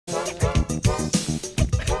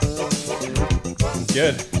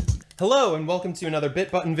Good. Hello and welcome to another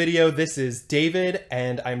Bit Button video. This is David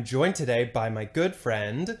and I'm joined today by my good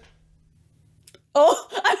friend... Oh,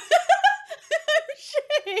 I'm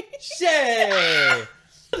Shay! Shay!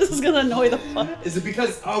 This is gonna annoy the fuck. Is it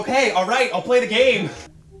because... Okay, alright, I'll play the game!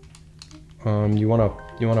 You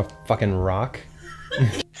wanna fucking rock?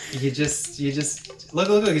 you just... Look,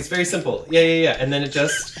 it's very simple. Yeah, and then it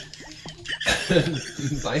just...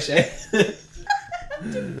 Bye, Shay.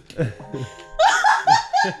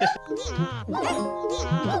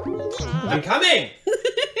 I'm coming!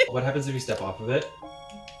 What happens if you step off of it?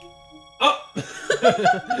 Oh!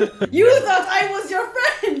 You thought I was your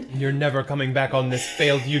friend! You're never coming back on this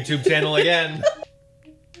failed YouTube channel again.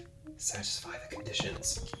 Satisfy the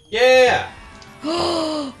conditions. Yeah!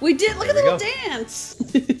 We did! Look at the little dance!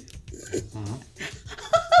 That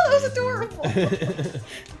was adorable!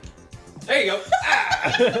 There you go!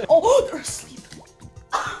 Ah. Oh, they're asleep!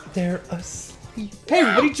 They're asleep. Hey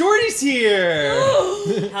everybody, Jordy's here!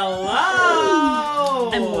 Hello!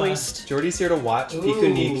 I'm moist. Jordy's here to watch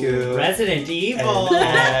Pikuniku. Resident Evil!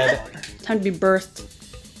 Time to be birthed.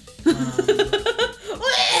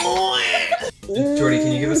 Jordy,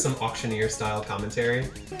 can you give us some auctioneer style commentary?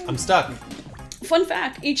 I'm stuck. Fun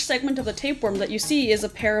fact, each segment of the tapeworm that you see is a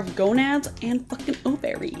pair of gonads and fucking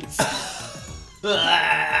ovaries.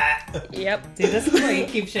 Yep. See, this is why you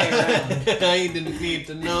keep Shay around. I didn't need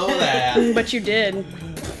to know that. But you did.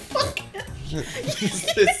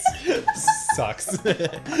 This sucks.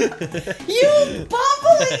 You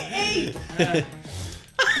bumbling ape!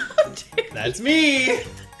 That's me!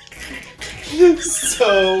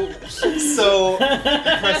 So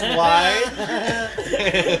press Y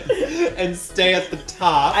and stay at the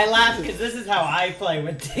top. I laugh because this is how I play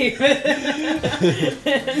with David.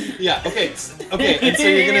 Yeah, okay, and so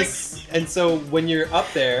you're gonna, and so when you're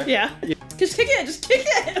up there... Yeah. Just kick it, just kick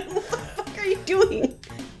it! What the fuck are you doing?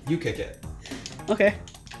 You kick it. Okay.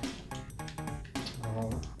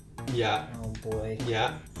 Oh, Yeah. oh boy.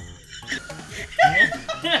 Yeah.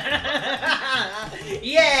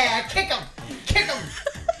 Yeah, kick him! Kick him!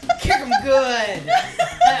 Kick him good!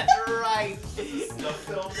 That's right!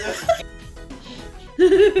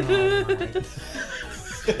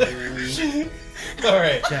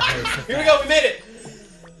 Alright. Here we go, we made it!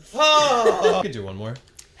 Oh! We could do one more.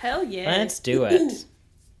 Hell yeah. Let's do it.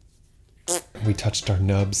 We touched our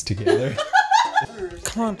nubs together.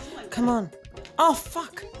 Come on, come on. Oh,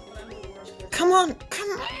 fuck! Come on, come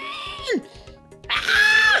on!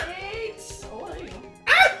 Ah!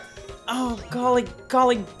 Oh, golly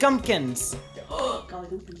gumpkins! Golly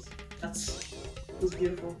gumpkins. That was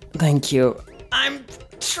beautiful. Thank you. I'm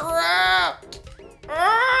trapped!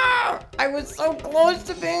 Ah! I was so close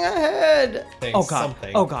to being ahead! Oh god,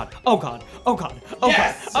 Something. oh god, oh god, oh god, oh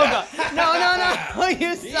Yes! god, oh god. No,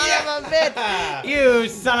 you son of a bitch! You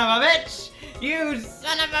son of a bitch! You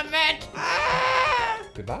son of a bitch! Ah!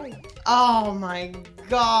 Goodbye. Oh my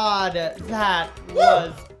god, that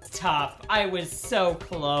was tough. I was so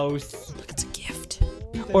close. Look, it's a gift.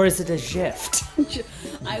 Or is it a gift?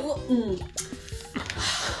 I will.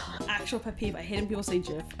 Actual pet peeve. I hate when people say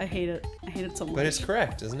GIF. I hate it. I hate it so much. But it's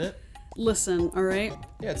correct, isn't it? Listen, alright?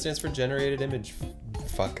 Yeah, it stands for generated image.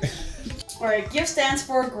 Fuck. Alright, GIF stands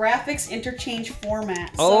for Graphics Interchange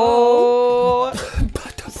Format. Oh!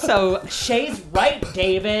 So, Shay's right,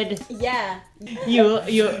 David. Yeah. You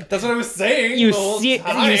That's what I was saying. You the whole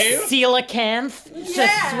time. coelacanth,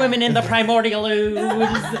 just swimming in the primordial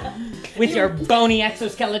ooze with your bony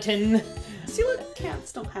exoskeleton.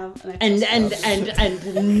 Coelacanths don't have an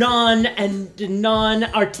and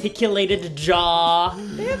non-articulated jaw.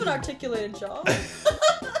 They have an articulated jaw.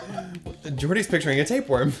 Jordy's picturing a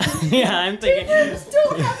tapeworm. Yeah, I'm thinking. Tapeworms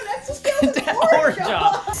don't have an exoskeleton or jaw.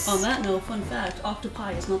 jaw. On that note, fun fact: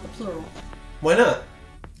 octopi is not the plural. Why not?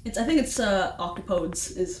 I think it's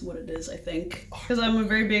octopodes is what it is, I think. Because I'm a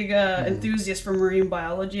very big enthusiast for marine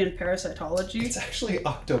biology and parasitology. It's actually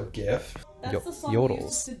octogif. That's the song Yodels. we use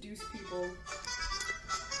to seduce people.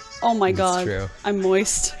 Oh my god. true. I'm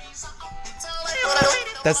moist.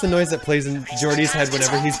 That's the noise that plays in Jordy's head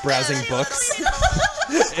whenever he's browsing books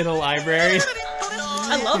in a library.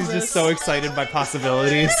 I love He's this. just so excited by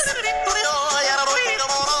possibilities.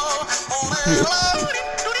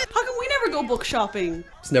 How come we never go book shopping?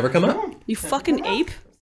 It's never come up. You fucking ape.